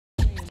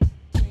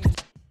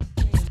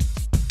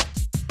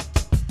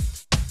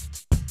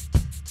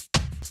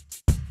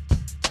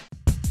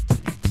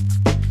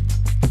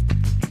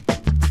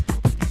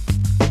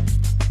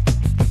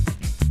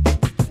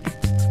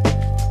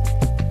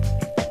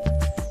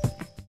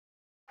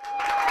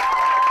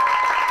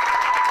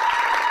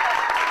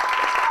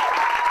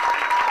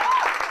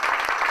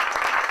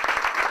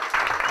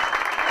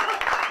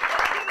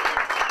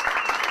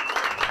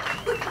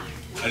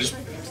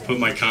put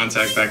my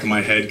contact back in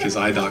my head because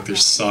eye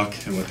doctors suck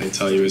and what they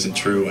tell you isn't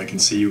true. I can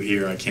see you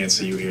here, I can't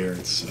see you here.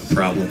 It's a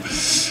problem.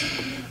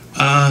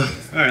 All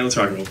right, let's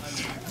rock and roll.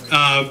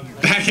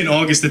 Back in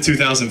August of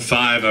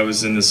 2005, I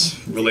was in this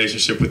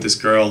relationship with this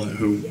girl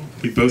who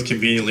we both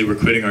conveniently were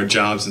quitting our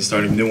jobs and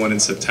starting a new one in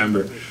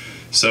September.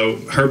 So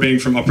her being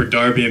from Upper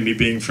Darby and me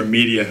being from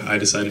media, I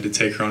decided to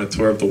take her on a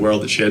tour of the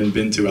world that she hadn't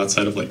been to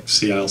outside of like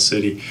Sea Isle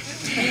City.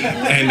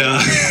 And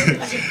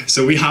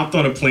so we hopped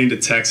on a plane to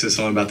Texas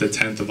on about the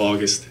 10th of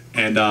August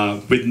and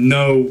with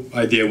no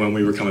idea when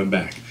we were coming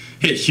back.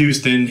 Hit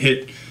Houston,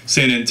 hit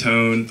San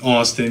Antonio,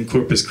 Austin,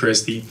 Corpus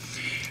Christi.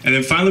 And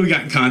then finally we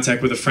got in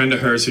contact with a friend of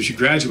hers who she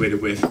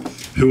graduated with,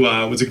 who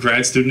was a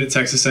grad student at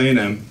Texas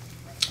A&M.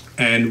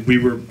 And we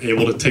were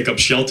able to take up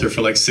shelter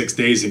for like 6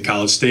 days in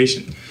College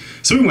Station.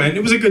 So we went,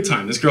 it was a good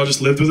time. This girl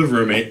just lived with a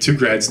roommate, 2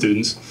 grad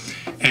students.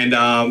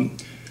 And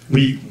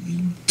we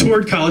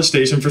toured College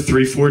Station for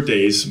 3-4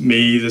 days.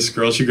 Me, this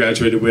girl she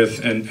graduated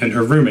with, and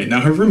her roommate. Now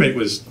her roommate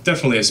was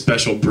definitely a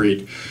special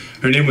breed.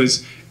 Her name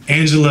was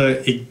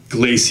Angela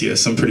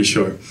Iglesias, I'm pretty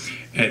sure.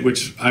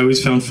 Which I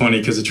always found funny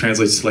because it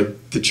translates to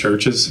like the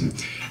churches.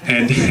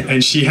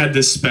 And she had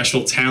this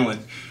special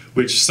talent,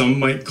 which some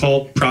might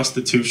call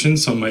prostitution,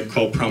 some might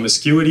call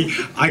promiscuity.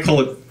 I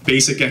call it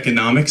basic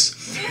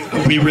economics.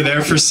 We were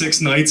there for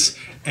 6 nights,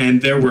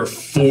 and there were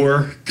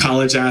 4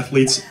 college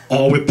athletes,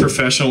 all with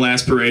professional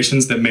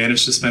aspirations, that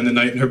managed to spend the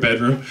night in her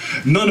bedroom,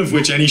 none of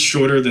which any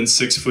shorter than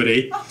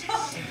 6'8".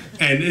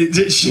 And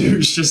she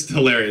was just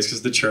hilarious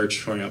because the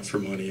church pouring out for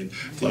money and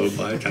blah, blah,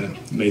 blah. It kind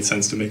of made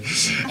sense to me.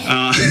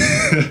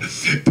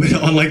 But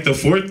on like the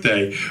 4th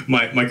day,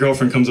 my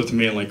girlfriend comes up to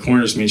me and like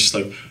corners me and she's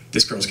like,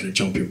 "This girl's gonna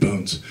jump your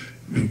bones.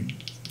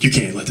 You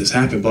can't let this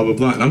happen, blah, blah,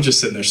 blah." And I'm just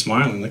sitting there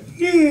smiling like,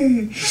 yeah.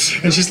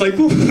 And she's like,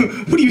 "Well,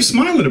 what are you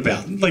smiling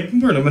about? Like,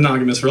 we're in a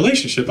monogamous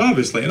relationship,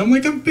 obviously." And I'm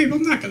like, "Babe,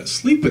 I'm not gonna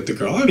sleep with the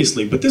girl,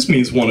 obviously, but this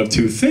means one of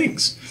 2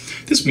 things.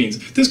 This means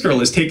this girl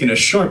has taken a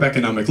sharp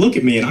economic look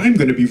at me and I'm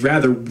gonna be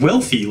rather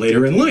wealthy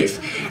later in life.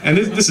 And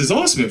this is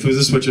awesome if this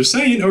is what you're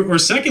saying. Or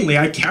secondly,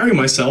 I carry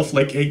myself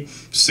like a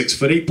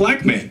 6'8"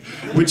 black man,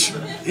 which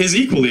is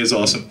equally as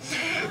awesome."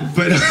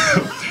 But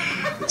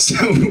so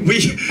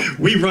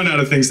we run out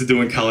of things to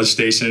do in College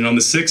Station, and on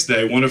the 6th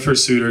day, one of her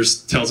suitors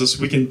tells us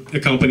we can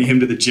accompany him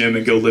to the gym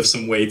and go lift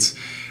some weights,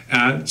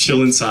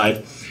 chill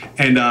inside.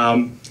 And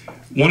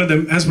one of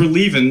them, as we're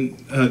leaving,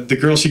 the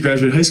girl she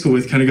graduated high school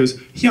with kind of goes,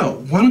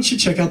 "Yo, why don't you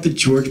check out the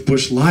George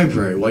Bush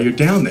Library while you're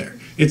down there?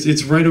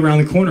 It's right around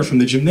the corner from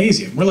the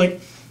gymnasium." We're like,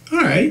 all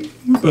right,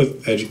 we're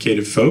both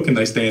educated folk, a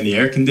nice day in the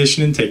air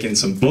conditioning, take in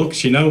some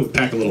books, you know,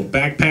 pack a little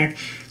backpack.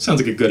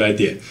 Sounds like a good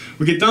idea.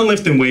 We get done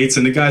lifting weights,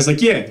 and the guy's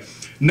like, "Yeah,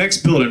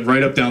 next building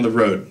right up down the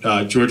road,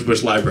 George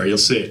Bush Library, you'll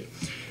see it."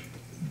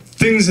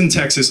 Things in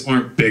Texas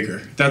aren't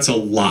bigger. That's a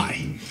lie,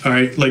 all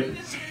right? Like,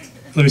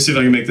 let me see if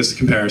I can make this a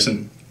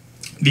comparison.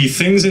 The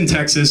things in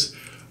Texas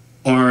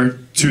are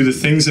to the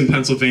things in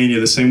Pennsylvania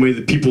the same way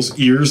that people's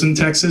ears in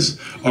Texas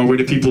are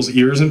to people's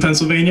ears in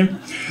Pennsylvania.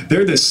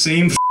 They're the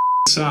same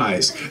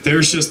size.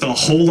 There's just a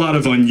whole lot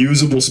of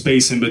unusable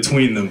space in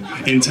between them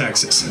in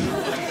Texas.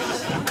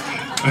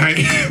 All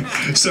right,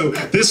 so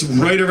this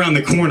right around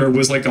the corner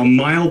was like a 1.8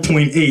 miles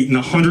in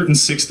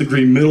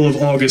 106-degree middle of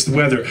August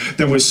weather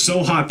that was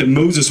so hot that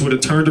Moses would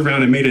have turned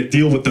around and made a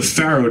deal with the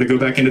Pharaoh to go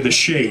back into the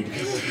shade.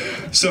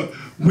 So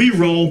we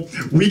roll,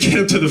 we get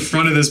up to the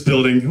front of this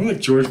building, we're like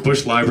George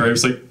Bush Library. It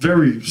was like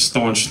very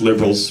staunch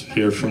liberals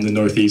here from the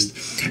Northeast,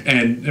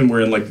 and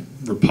we're in like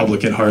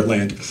Republican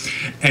heartland,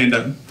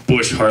 and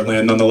Bush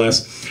heartland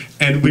nonetheless.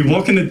 And we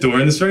walk in the door,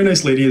 and this very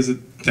nice lady is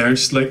there, and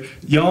she's like,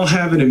 "Y'all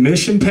have an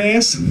admission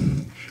pass?"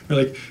 We're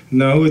like,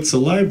 "No, it's a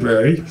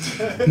library."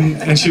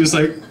 And she was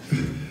like,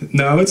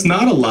 "No, it's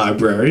not a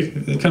library."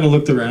 I kind of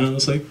looked around, I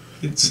was like,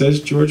 "It says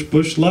George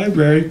Bush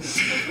Library."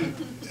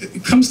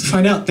 It comes to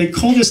find out, they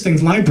call this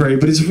thing library,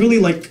 but it's really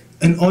like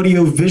an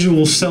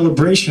audio-visual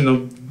celebration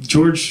of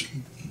George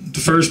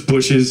I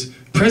Bush's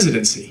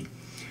presidency.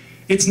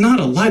 It's not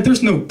a library,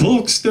 there's no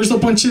books, there's a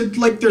bunch of,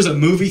 like, there's a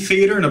movie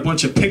theater and a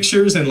bunch of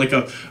pictures and like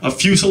a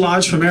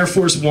fuselage from Air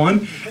Force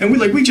One, and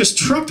we just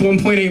trucked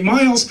 1.8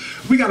 miles,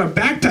 we got a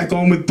backpack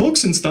on with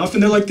books and stuff,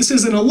 and they're like, "This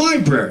isn't a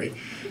library."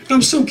 And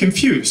I'm so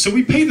confused. So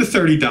we pay the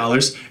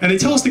 $30, and they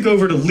tell us to go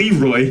over to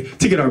Leroy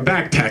to get our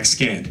backpack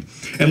scanned.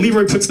 And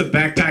Leroy puts the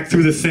backpack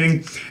through the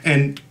thing,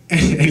 and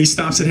he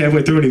stops it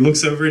halfway through, and he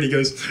looks over and he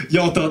goes,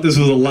 "Y'all thought this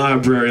was a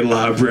library,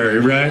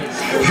 right?"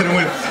 And I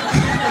went,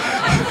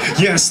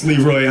 "Yes,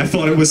 Leroy, I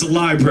thought it was a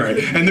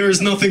library. And there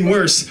is nothing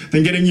worse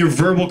than getting your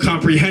verbal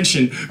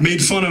comprehension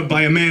made fun of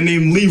by a man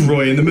named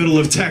Leroy in the middle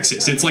of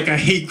Texas. It's like a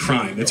hate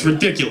crime. It's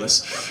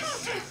ridiculous."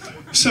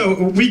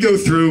 So we go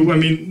through, I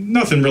mean,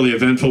 nothing really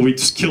eventful. We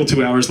just kill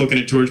 2 hours looking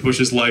at George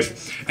Bush's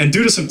life. And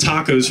due to some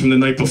tacos from the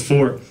night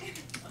before,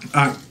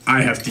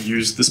 I have to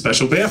use the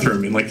special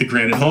bathroom in like the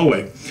granite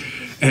hallway.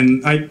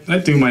 And I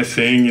do my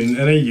thing,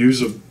 and I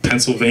use a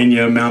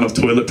Pennsylvania amount of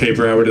toilet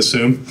paper, I would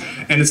assume.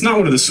 And it's not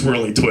one of the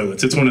swirly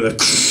toilets. It's one of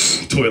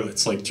the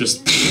toilets, like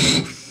just,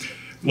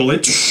 well,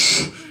 it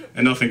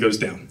and nothing goes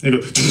down. They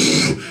go,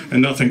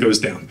 and nothing goes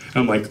down.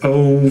 I'm like,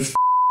 oh, f***.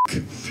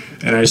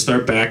 And I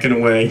start backing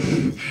away,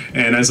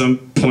 and as I'm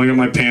pulling up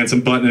my pants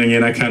and buttoning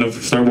it, I kind of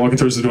start walking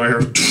towards the door. I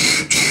hear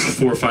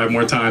 4 or 5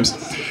 more times.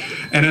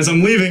 And as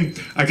I'm leaving,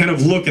 I kind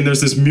of look, and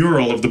there's this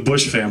mural of the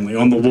Bush family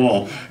on the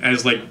wall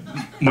as like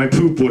my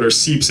poop water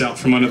seeps out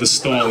from under the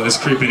stall and is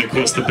creeping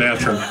across the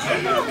bathroom.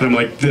 And I'm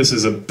like, this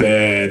is a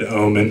bad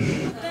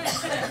omen.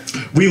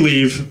 We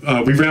leave.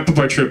 We wrap up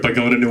our trip by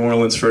going to New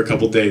Orleans for a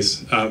couple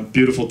days.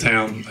 Beautiful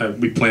town.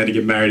 We plan to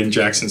get married in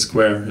Jackson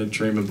Square, a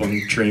dream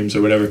among dreams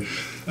or whatever.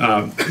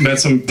 Met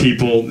some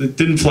people.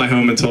 Didn't fly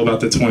home until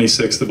about the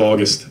 26th of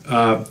August.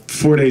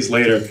 4 days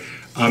later,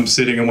 I'm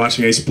sitting and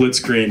watching a split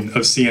screen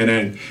of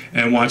CNN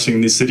and watching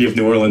the city of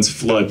New Orleans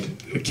flood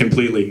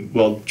completely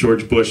while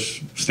George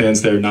Bush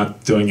stands there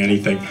not doing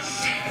anything.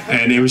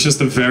 And it was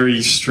just a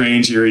very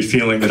strange, eerie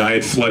feeling that I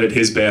had flooded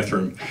his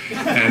bathroom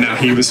and now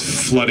he was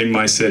flooding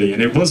my city.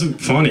 And it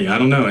wasn't funny. I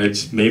don't know. It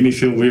just made me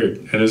feel weird.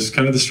 And it was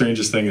kind of the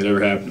strangest thing that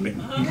ever happened to me.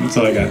 That's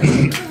all I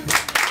got.